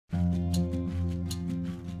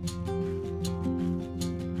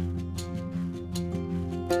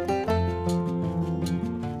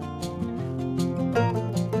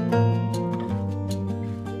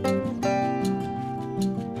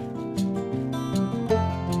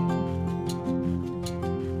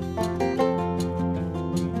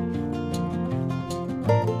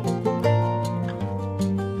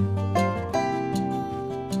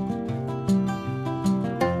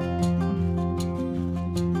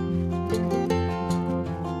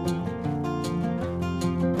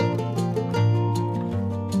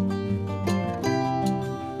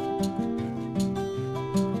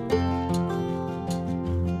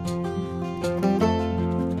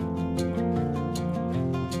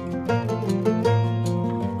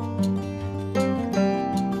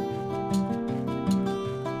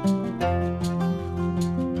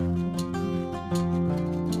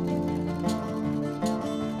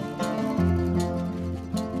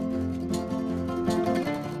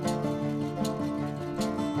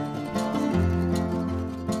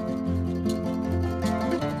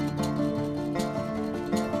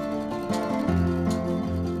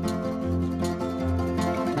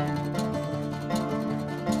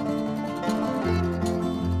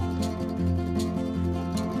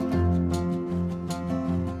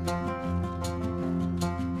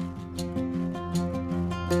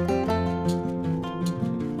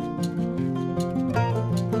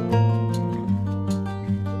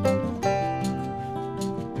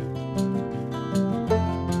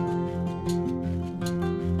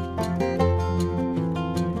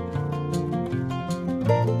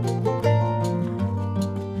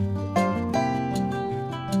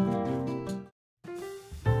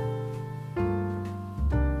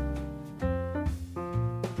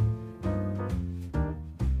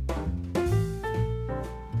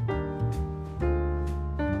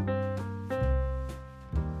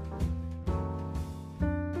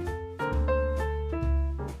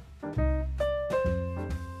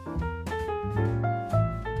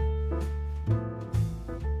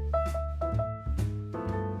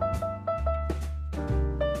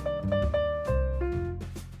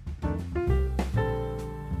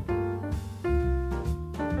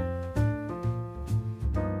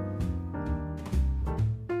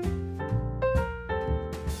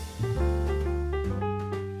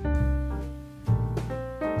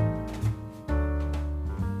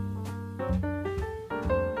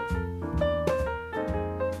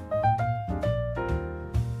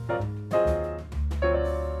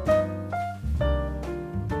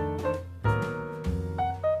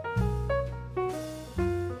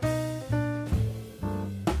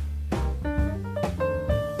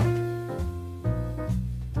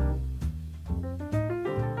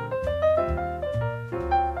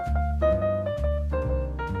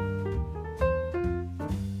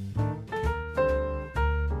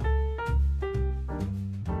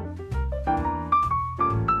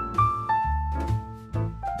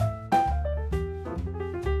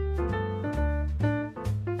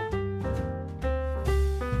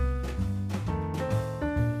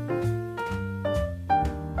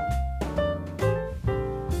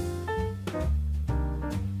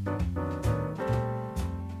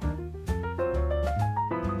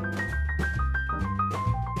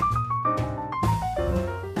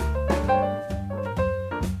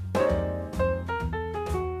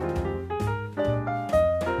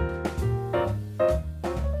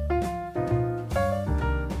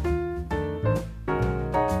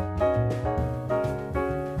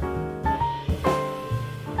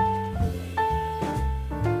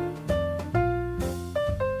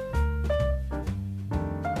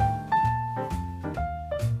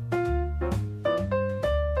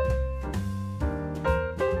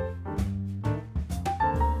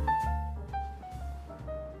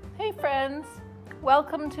friends,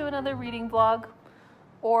 welcome to another reading vlog,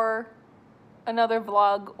 or another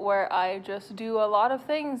vlog where I just do a lot of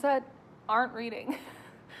things that aren't reading.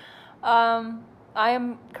 I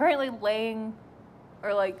am currently laying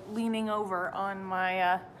or like leaning over on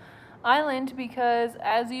my island because,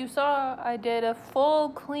 as you saw, I did a full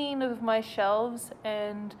clean of my shelves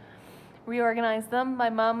and reorganized them.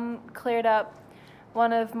 My mom cleared up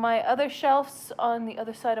one of my other shelves on the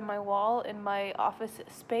other side of my wall in my office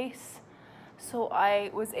space, so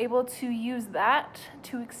I was able to use that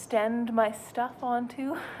to extend my stuff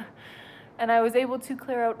onto. And I was able to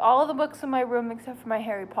clear out all the books in my room except for my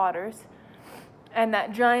Harry Potters. And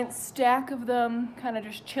that giant stack of them kind of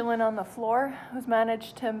just chilling on the floor. I was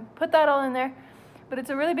managed to put that all in there. But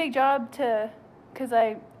it's a really big job because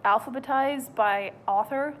I alphabetize by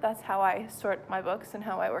author. That's how I sort my books and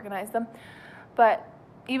how I organize them. But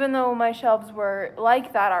even though my shelves were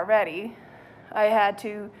like that already, I had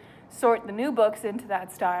to sort the new books into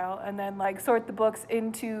that style and then like sort the books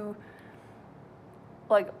into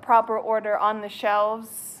like proper order on the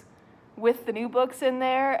shelves with the new books in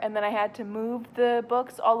there, and then I had to move the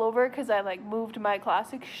books all over because I like moved my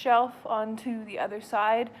classic shelf onto the other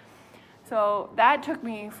side. So that took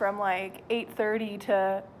me from like 8:30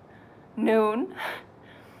 to noon,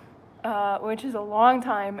 which is a long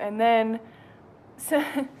time. And then so,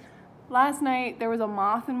 last night there was a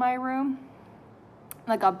moth in my room,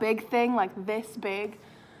 like a big thing, like this big,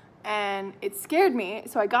 and it scared me.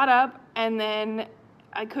 So I got up and then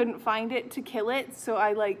I couldn't find it to kill it, so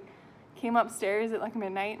I like came upstairs at like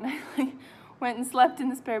midnight and I like went and slept in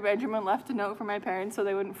the spare bedroom and left a note for my parents so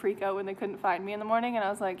they wouldn't freak out when they couldn't find me in the morning. And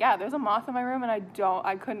I was like, yeah, there's a moth in my room and I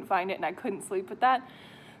couldn't find it and I couldn't sleep with that.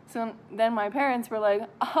 So then my parents were like,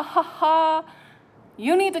 ah, ha, ha,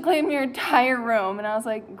 you need to clean your entire room. And I was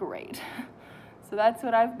like, great. So that's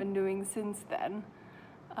what I've been doing since then.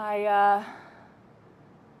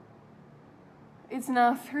 It's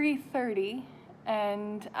now 3:30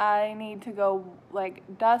 and I need to go like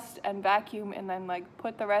dust and vacuum and then like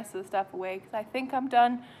put the rest of the stuff away because I think I'm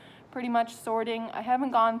done pretty much sorting. I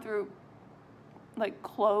haven't gone through like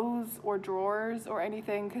clothes or drawers or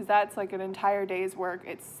anything because that's like an entire day's work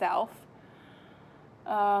itself.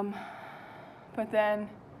 But then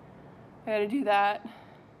I gotta do that.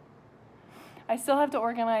 I still have to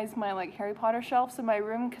organize my like Harry Potter shelves in my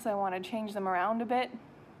room because I want to change them around a bit.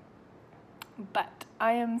 But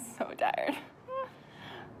I am so tired.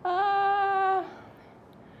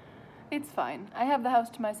 It's fine. I have the house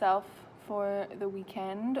to myself for the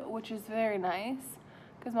weekend, which is very nice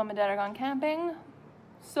because mom and dad are gone camping.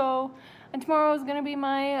 So, and tomorrow is going to be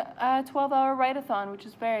my 12-hour write-a-thon, which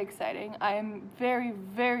is very exciting. I am very,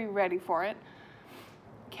 very ready for it.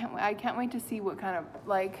 I can't wait to see what kind of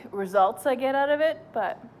like results I get out of it,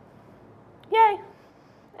 but yay.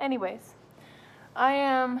 Anyways, I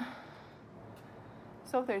am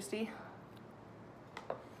so thirsty.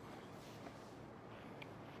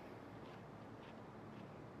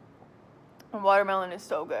 And watermelon is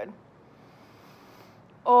so good.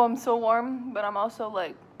 Oh, I'm so warm, but I'm also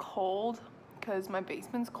like cold because my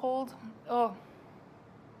basement's cold. Oh.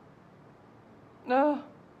 No.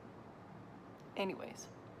 Anyways,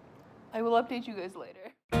 I will update you guys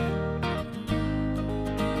later.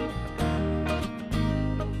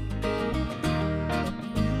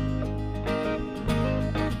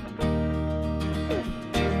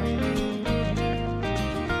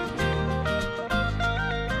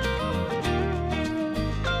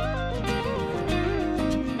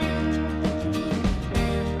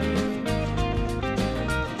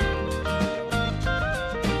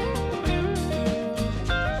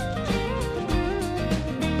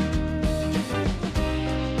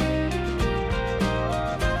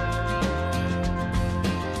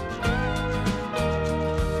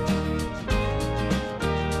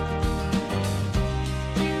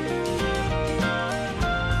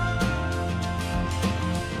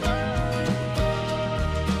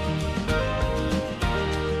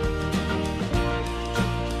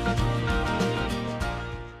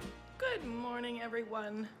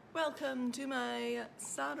 Everyone, welcome to my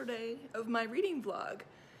Saturday of my reading vlog.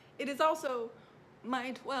 It is also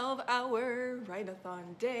my 12-hour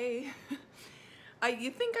write-a-thon day.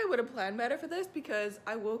 You'd think I would have planned better for this because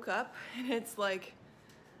I woke up and it's like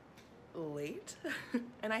late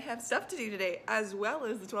and I have stuff to do today as well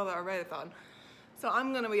as the 12-hour write-a-thon. So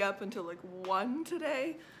I'm gonna be up until like 1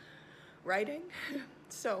 today writing.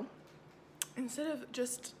 So instead of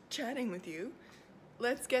just chatting with you,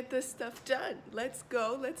 let's get this stuff done. Let's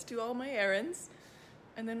go, let's do all my errands,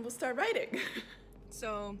 and then we'll start writing.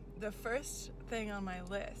 So the first thing on my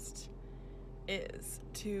list is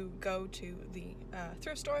to go to the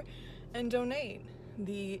thrift store and donate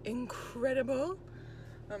the incredible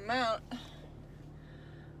amount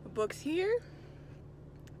of books here,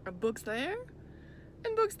 of books there,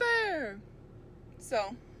 and books there.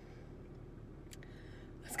 So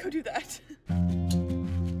let's go do that.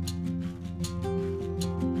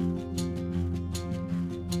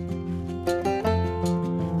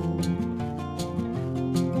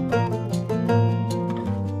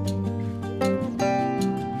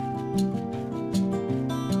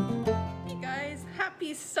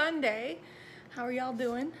 Sunday. How are y'all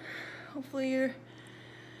doing? Hopefully you're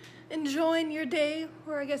enjoying your day,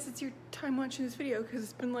 or I guess it's your time watching this video because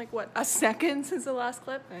it's been like, what, a second since the last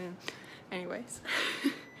clip? Anyways,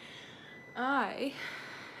 I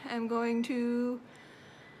am going to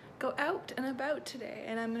go out and about today,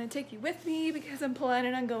 and I'm going to take you with me because I'm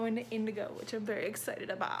planning on going to Indigo, which I'm very excited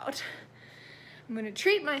about. I'm going to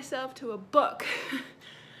treat myself to a book.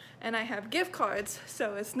 And I have gift cards,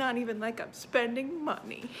 so it's not even like I'm spending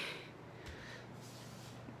money.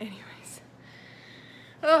 Anyways.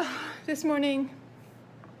 This morning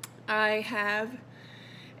I have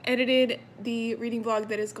edited the reading vlog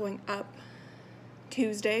that is going up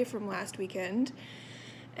Tuesday from last weekend.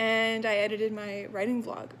 And I edited my writing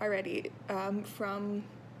vlog already from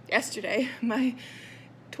yesterday, my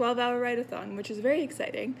 12-hour write-a-thon, which is very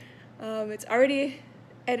exciting. It's already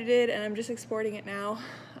edited and I'm just exporting it now.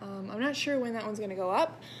 I'm not sure when that one's gonna go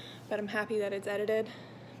up, but I'm happy that it's edited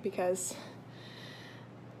because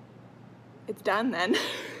it's done then.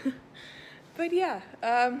 But yeah,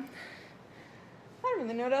 I don't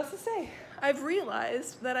really know what else to say. I've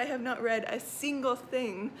realized that I have not read a single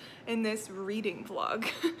thing in this reading vlog.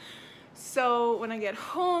 So when I get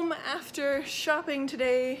home after shopping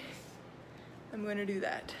today, I'm going to do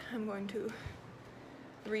that. I'm going to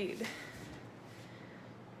read.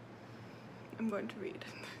 I'm going to read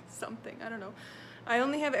something, I don't know. I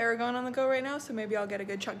only have Aragon on the go right now, so maybe I'll get a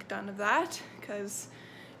good chunk done of that, because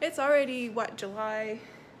it's already, what, July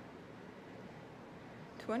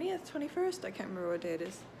 20th, 21st? I can't remember what day it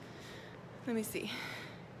is. Let me see.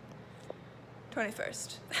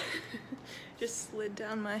 21st. Just slid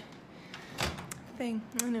down my thing.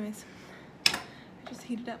 Anyways, I just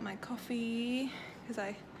heated up my coffee, because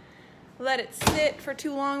I let it sit for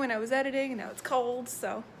too long when I was editing, and now it's cold,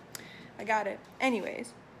 so I got it.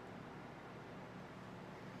 Anyways,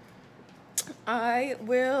 I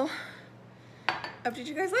will update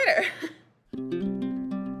you guys later.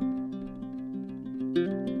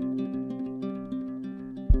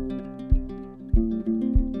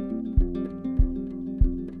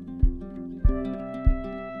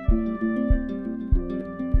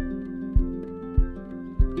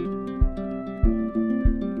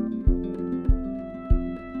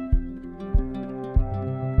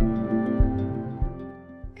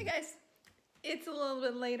 It's a little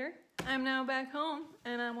bit later. I'm now back home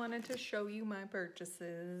and I wanted to show you my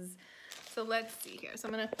purchases. So let's see here. So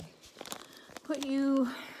I'm gonna put you,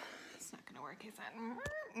 it's not gonna work, is that?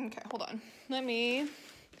 Okay, hold on. Let me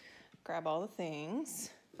grab all the things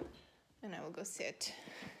and I will go sit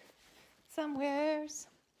somewheres.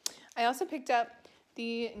 I also picked up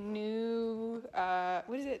the new,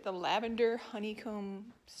 what is it? The lavender honeycomb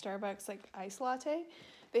Starbucks like ice latte.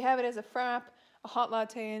 They have it as a frap, a hot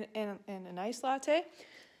latte, and an iced latte.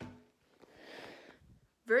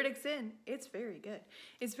 Verdict's in. It's very good.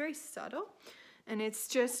 It's very subtle, and it's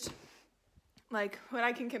just like what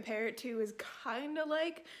I can compare it to is kind of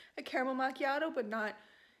like a caramel macchiato, but not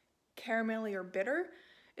caramelly or bitter.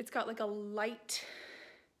 It's got like a light,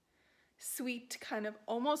 sweet, kind of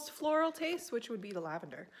almost floral taste, which would be the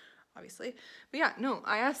lavender, obviously. But yeah, no,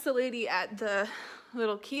 I asked the lady at the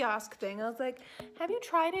little kiosk thing, I was like, have you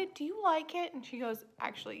tried it? Do you like it? And she goes,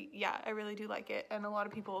 actually, yeah, I really do like it. And a lot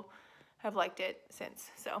of people have liked it since,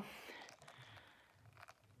 so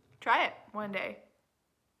try it one day.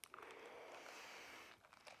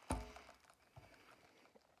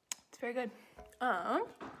 It's very good. Let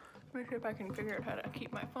me see if I can figure out how to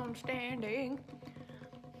keep my phone standing.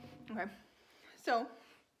 Okay, so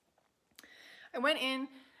I went in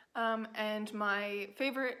and my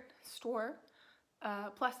favorite store,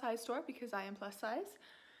 plus size store, because I am plus size,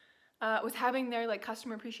 was having their like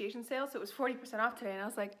customer appreciation sale, so it was 40% off today, and I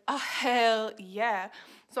was like, oh hell yeah.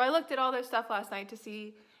 So I looked at all their stuff last night to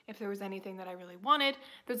see if there was anything that I really wanted.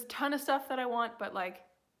 There's a ton of stuff that I want, but like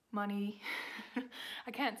money,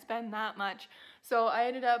 I can't spend that much. So I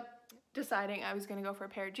ended up deciding I was gonna go for a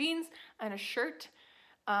pair of jeans and a shirt.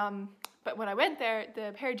 But when I went there,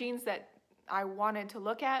 the pair of jeans that I wanted to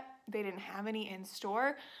look at, they didn't have any in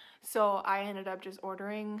store. So I ended up just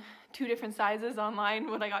ordering 2 different sizes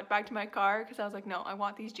online when I got back to my car, because I was like, no, I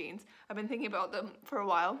want these jeans. I've been thinking about them for a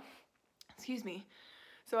while. Excuse me.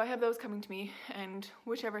 So I have those coming to me, and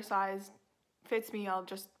whichever size fits me, I'll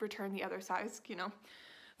just return the other size, you know,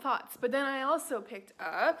 thoughts. But then I also picked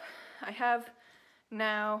up, I have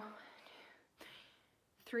now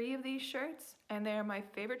 3 of these shirts, and they're my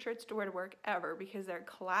favorite shirts to wear to work ever because they're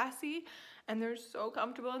classy and they're so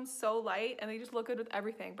comfortable and so light, and they just look good with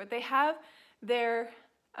everything. But they have their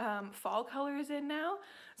fall colors in now.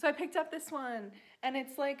 So I picked up this one, and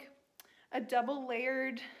it's like a double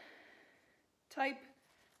layered type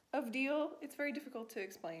of deal. It's very difficult to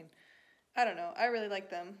explain. I don't know. I really like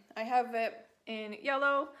them. I have it in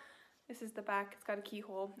yellow. This is the back. It's got a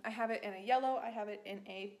keyhole. I have it in a yellow. I have it in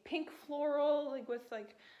a pink floral, like with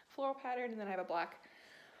like floral pattern, and then I have a black.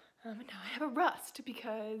 And now I have a rust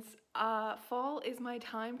because fall is my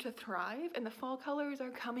time to thrive, and the fall colors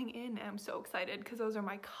are coming in. And I'm so excited because those are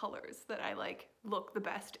my colors that I like look the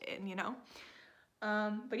best in, you know?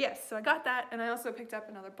 But yes, so I got that, and I also picked up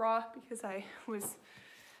another bra because I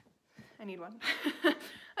need one.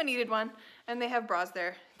 I needed one, and they have bras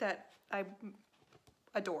there that I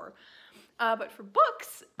adore. But for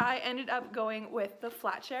books, I ended up going with The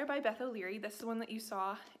Flatshare by Beth O'Leary. This is the one that you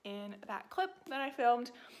saw in that clip that I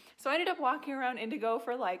filmed. So I ended up walking around Indigo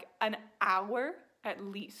for like an hour at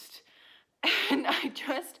least. And I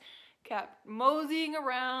just kept moseying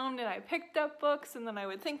around, and I picked up books, and then I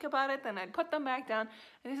would think about it, then I'd put them back down.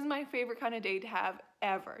 And this is my favorite kind of day to have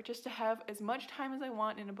ever, just to have as much time as I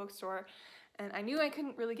want in a bookstore. And I knew I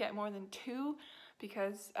couldn't really get more than 2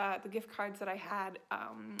 because the gift cards that I had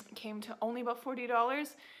came to only about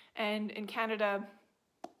 $40, and in Canada,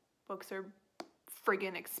 books are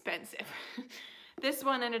friggin' expensive. This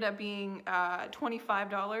one ended up being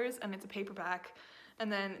 $25, and it's a paperback,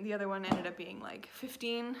 and then the other one ended up being like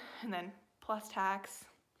 $15, and then plus tax,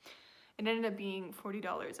 it ended up being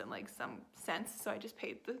 $40 and like some cents, so I just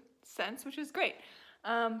paid the cents, which is great.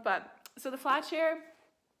 So The Flatshare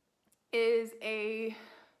is a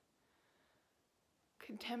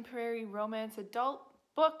contemporary romance adult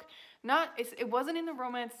book. It wasn't in the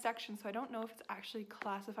romance section, so I don't know if it's actually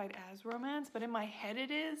classified as romance, but in my head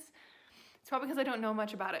it is. It's probably because I don't know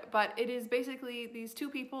much about it, but it is basically these 2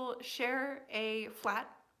 people share a flat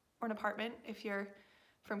or an apartment if you're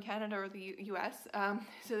from Canada or the US.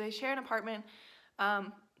 So they share an apartment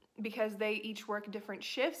because they each work different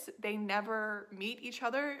shifts. They never meet each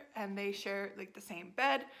other, and they share like the same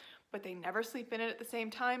bed, but they never sleep in it at the same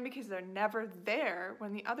time because they're never there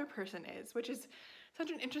when the other person is, which is such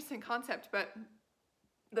an interesting concept. But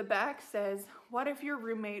the back says, what if your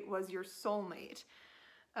roommate was your soulmate?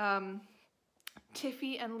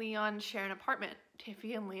 Tiffy and Leon share an apartment.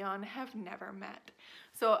 Tiffy and Leon have never met.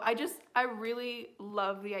 So I really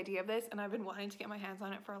love the idea of this, and I've been wanting to get my hands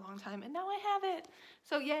on it for a long time, and now I have it.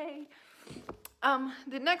 So yay.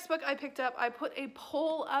 The next book I picked up, I put a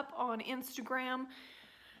poll up on Instagram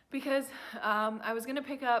because I was gonna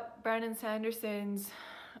pick up Brandon Sanderson's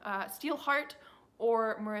Steelheart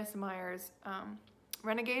or Marissa Meyer's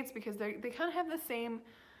Renegades because they kind of have the same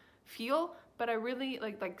feel, but I really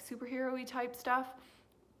like superhero-y type stuff.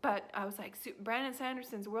 But I was like, Brandon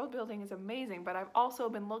Sanderson's world building is amazing, but I've also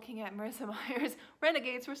been looking at Marissa Meyer's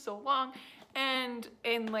Renegades for so long, and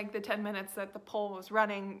in like the 10 minutes that the poll was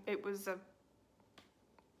running, it was a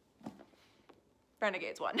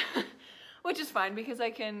Renegades one, which is fine because I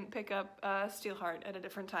can pick up Steelheart at a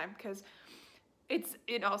different time because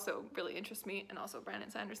it also really interests me, and also Brandon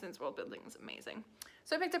Sanderson's world building is amazing.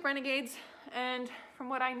 So I picked up Renegades, and from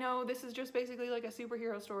what I know, this is just basically like a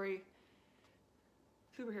superhero story.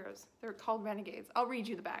 Superheroes, they're called Renegades. I'll read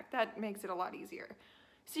you the back, that makes it a lot easier.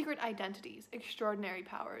 Secret identities, extraordinary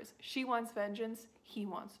powers. She wants vengeance, he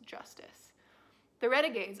wants justice. The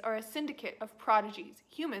Renegades are a syndicate of prodigies,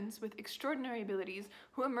 humans with extraordinary abilities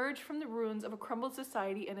who emerged from the ruins of a crumbled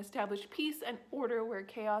society and established peace and order where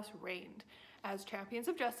chaos reigned. As champions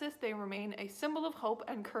of justice, they remain a symbol of hope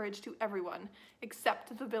and courage to everyone,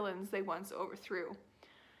 except the villains they once overthrew.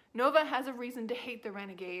 Nova has a reason to hate the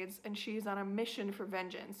Renegades, and she's on a mission for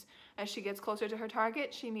vengeance. As she gets closer to her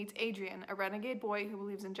target, she meets Adrian, a renegade boy who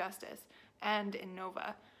believes in justice, and in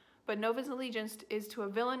Nova. But Nova's allegiance is to a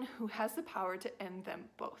villain who has the power to end them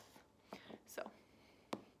both. So,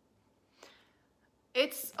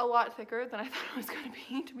 it's a lot thicker than I thought it was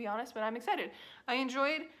going to be honest, but I'm excited. I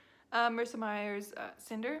enjoyed Marissa Meyer's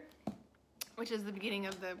Cinder, which is the beginning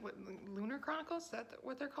of the Lunar Chronicles, is that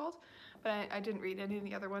what they're called? But I didn't read any of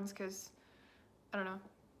the other ones because, I don't know.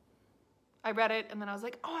 I read it and then I was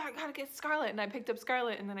like, oh, I gotta get Scarlet, and I picked up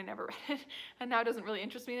Scarlet and then I never read it, and now it doesn't really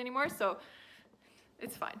interest me anymore, so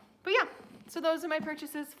it's fine. But yeah, so those are my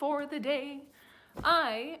purchases for the day.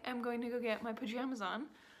 I am going to go get my pajamas on.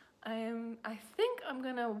 I think I'm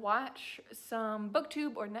gonna watch some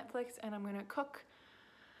booktube or Netflix, and I'm gonna cook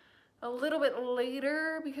a little bit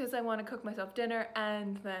later because I want to cook myself dinner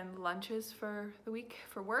and then lunches for the week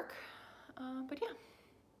for work. But yeah,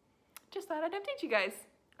 just thought I'd update you guys.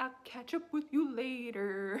 I'll catch up with you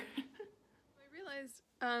later. I realized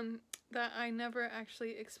that I never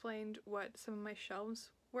actually explained what some of my shelves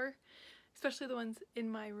were, especially the ones in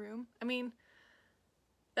my room. I mean,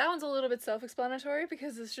 that one's a little bit self-explanatory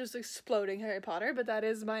because it's just exploding Harry Potter, but that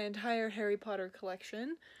is my entire Harry Potter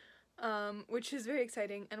collection, which is very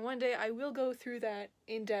exciting. And one day I will go through that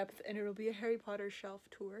in depth and it'll be a Harry Potter shelf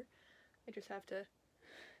tour. I just have to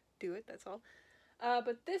do it, that's all.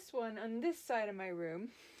 But this one on this side of my room,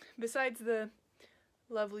 besides the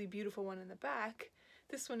lovely, beautiful one in the back,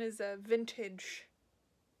 this one is a vintage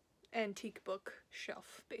antique book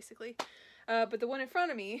shelf, basically. But the one in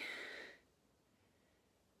front of me,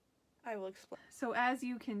 I will explain. So as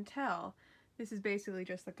you can tell, this is basically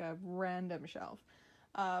just like a random shelf.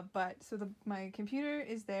 My computer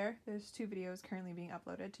is there. There's 2 videos currently being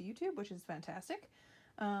uploaded to YouTube, which is fantastic.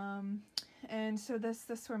 And so this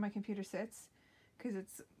is where my computer sits, because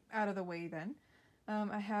it's out of the way then.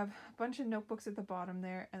 I have a bunch of notebooks at the bottom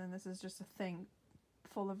there, and then this is just a thing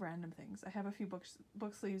full of random things. I have a few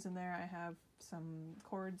book sleeves in there. I have some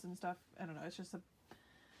cords and stuff. I don't know, it's just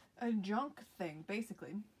a junk thing,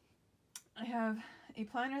 basically. I have a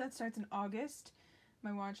planner that starts in August.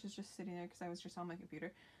 My watch is just sitting there because I was just on my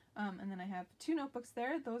computer. And then I have 2 notebooks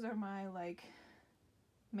there. Those are my like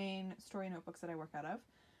main story notebooks that I work out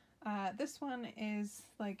of. This one is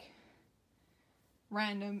like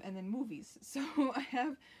random, and then movies. So I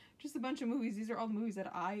have just a bunch of movies. These are all the movies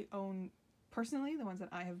that I own personally, the ones that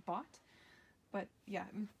I have bought. But yeah,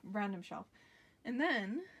 random shelf. And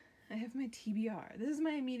then I have my TBR. This is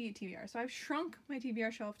my immediate TBR. So I've shrunk my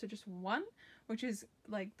TBR shelf to just 1, which is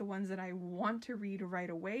like the ones that I want to read right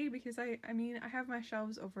away, because I mean, I have my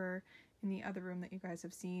shelves over in the other room that you guys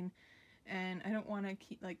have seen, and I don't want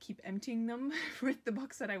to keep emptying them with the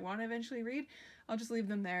books that I want to eventually read. I'll just leave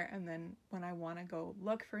them there, and then when I want to go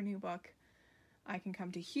look for a new book, I can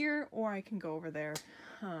come to here or I can go over there,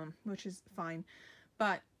 which is fine.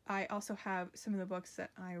 But I also have some of the books that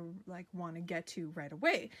I like want to get to right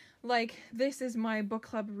away. Like this is my book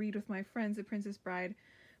club read with my friends, The Princess Bride,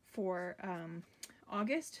 for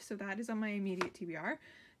August, so that is on my immediate TBR.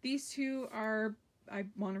 These 2 are, I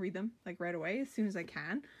want to read them like right away as soon as I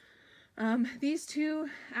can. These 2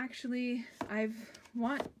 actually, I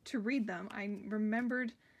want to read them. I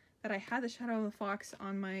remembered that I had The Shadow of the Fox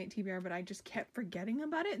on my TBR, but I just kept forgetting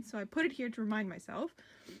about it, so I put it here to remind myself.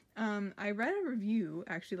 I read a review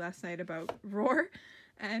actually last night about Roar,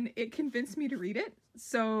 and it convinced me to read it,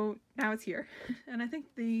 so now it's here. And I think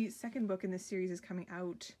the 2nd book in this series is coming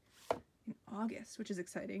out in August, which is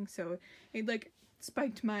exciting, so it like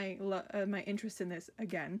spiked my interest in this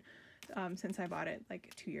again, since I bought it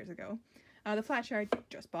like 2 years ago. The flat share I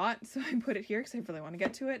just bought, so I put it here because I really want to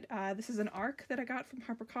get to it. This is an ARC that I got from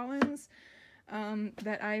HarperCollins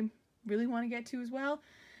that I really want to get to as well.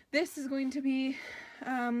 This is going to be,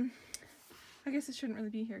 I guess it shouldn't really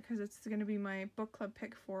be here because it's going to be my book club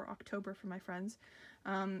pick for October for my friends.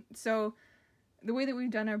 So the way that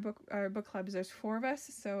we've done our book clubs, there's 4 of us,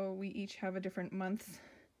 so we each have a different month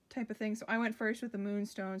type of thing. So I went first with the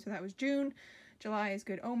Moonstone, so that was June. July is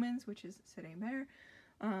Good Omens, which is sitting there.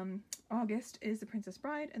 August is The Princess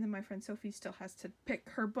Bride, and then my friend Sophie still has to pick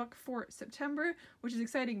her book for September, which is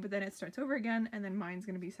exciting, but then it starts over again, and then mine's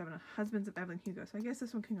going to be 7 Husbands of Evelyn Hugo, so I guess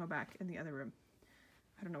this one can go back in the other room.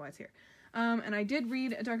 I don't know why it's here. And I did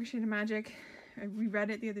read A Darker Shade of Magic. I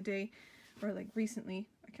reread it the other day, or like recently,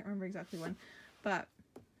 I can't remember exactly when, but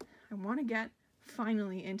I want to get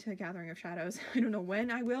finally into Gathering of Shadows. I don't know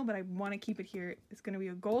when I will, but I want to keep it here. It's going to be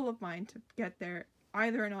a goal of mine to get there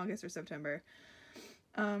either in August or September.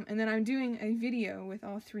 And then I'm doing a video with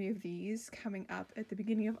all 3 of these coming up at the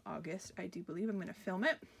beginning of August. I do believe I'm going to film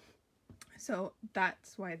it. So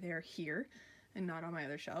that's why they're here and not on my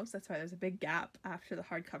other shelves. That's why there's a big gap after the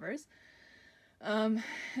hardcovers. And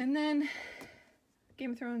then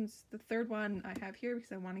Game of Thrones, the 3rd one I have here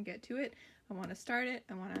because I want to get to it. I want to start it.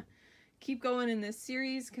 I want to keep going in this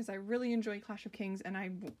series because I really enjoy Clash of Kings,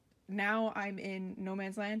 and now I'm in no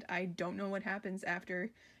man's land. I don't know what happens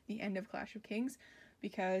after the end of Clash of Kings,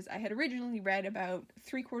 because I had originally read about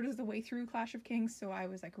 3/4 of the way through Clash of Kings, so I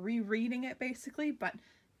was like rereading it basically, but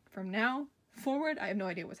from now forward I have no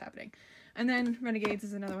idea what's happening. And then Renegades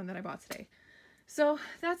is another one that I bought today. So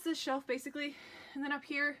that's this shelf basically. And then up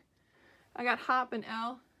here I got Hop and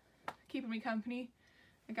Elle keeping me company.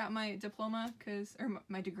 I got my diploma, or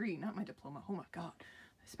my degree, not my diploma. Oh my god,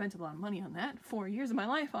 I spent a lot of money on that, 4 years of my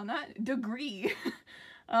life on that degree.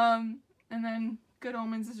 And then Good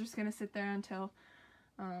Omens is just gonna sit there until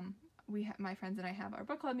my friends and I have our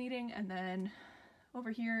book club meeting. And then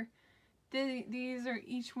over here, these are,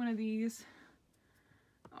 each one of these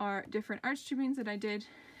are different Arts Tribunes that I did,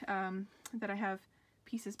 that I have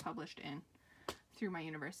pieces published in through my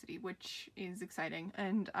university, which is exciting.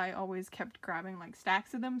 And I always kept grabbing like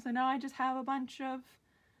stacks of them, so now I just have a bunch of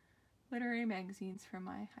literary magazines from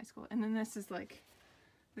my high school. And then this is like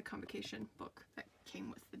the convocation book that came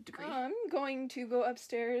with the degree. I'm going to go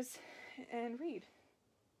upstairs and read.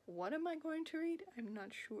 What am I going to read? I'm not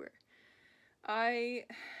sure. I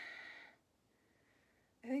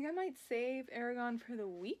think I might save Aragon for the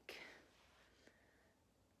week.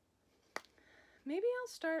 Maybe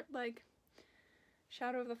I'll start like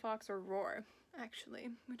Shadow of the Fox or Roar, actually,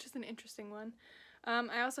 which is an interesting one.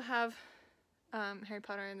 I also have Harry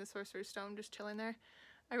Potter and the Sorcerer's Stone just chilling there.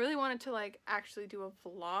 I really wanted to like actually do a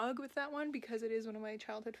vlog with that one because it is one of my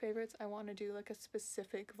childhood favorites. I want to do like a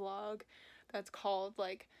specific vlog that's called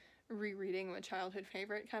like rereading my childhood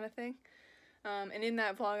favorite kind of thing. And in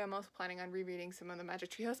that vlog I'm also planning on rereading some of the Magic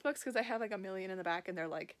Treehouse books because I have like a million in the back and they're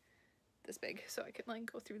like this big, so I could like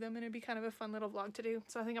go through them and it'd be kind of a fun little vlog to do.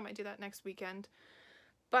 So I think I might do that next weekend.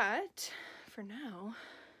 But for now,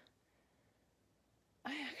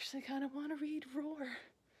 I actually kind of want to read Roar.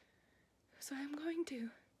 So I'm going to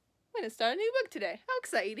start a new book today. How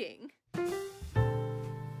exciting!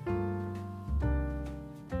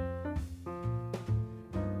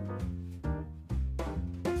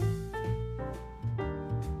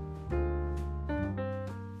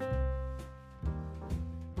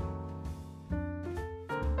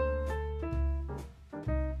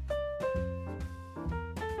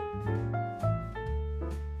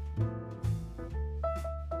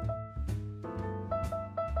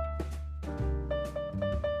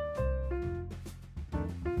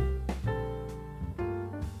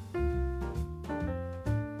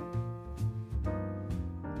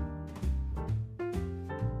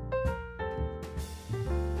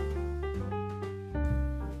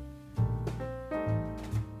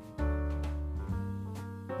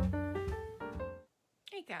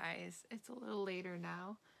 Hey guys, it's a little later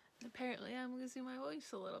now, and apparently I'm losing my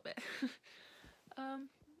voice a little bit.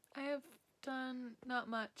 I have done not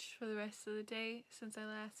much for the rest of the day since I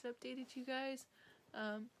last updated you guys.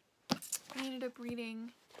 I ended up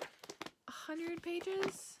reading 100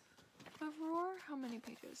 pages of Roar. How many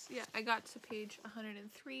pages? Yeah, I got to page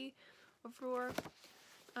 103 of Roar.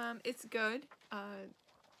 It's good.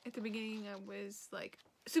 At the beginning I was like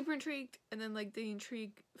super intrigued, and then like the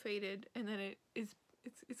intrigue faded, and then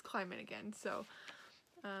it's climbing again. So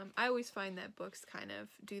I always find that books kind of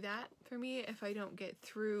do that for me. If I don't get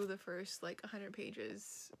through the first like 100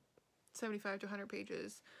 pages, 75 to 100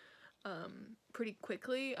 pages pretty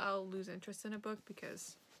quickly, I'll lose interest in a book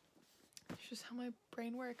because it's just how my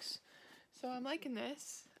brain works. So I'm liking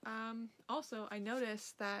this. Also, I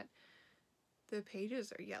noticed that the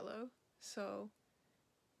pages are yellow, so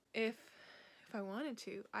if I wanted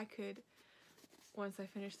to, I could, once I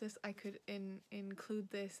finish this, I could include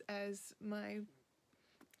this as my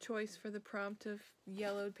choice for the prompt of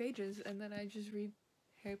yellowed pages, and then I just read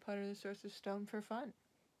Harry Potter and the Sorcerer's Stone for fun.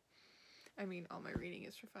 I mean, all my reading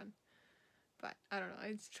is for fun, but I don't know,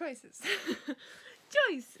 it's choices.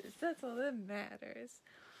 Choices, that's all that matters.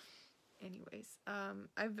 Anyways,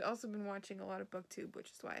 I've also been watching a lot of BookTube,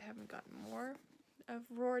 which is why I haven't gotten more of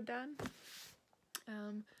Roar done.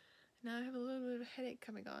 Now I have a little bit of a headache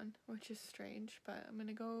coming on, which is strange, but I'm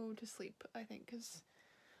gonna go to sleep, I think, because,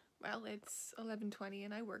 well, it's 11:20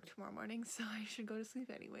 and I work tomorrow morning, so I should go to sleep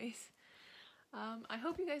anyways. I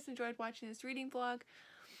hope you guys enjoyed watching this reading vlog.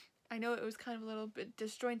 I know it was kind of a little bit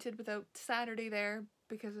disjointed without Saturday there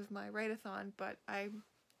because of my write-a-thon, but I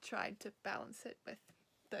tried to balance it with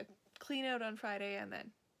the clean out on Friday and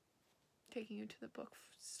then taking you to the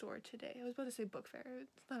bookstore today. I was about to say book fair.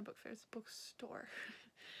 It's not a book fair, it's a bookstore.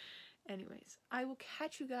 Anyways, I will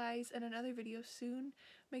catch you guys in another video soon.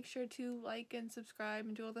 Make sure to like and subscribe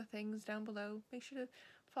and do all the things down below. Make sure to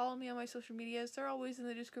follow me on my social medias. They're always in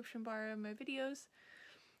the description bar of my videos.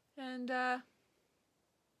 And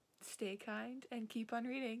stay kind and keep on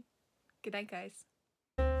reading. Good night, guys.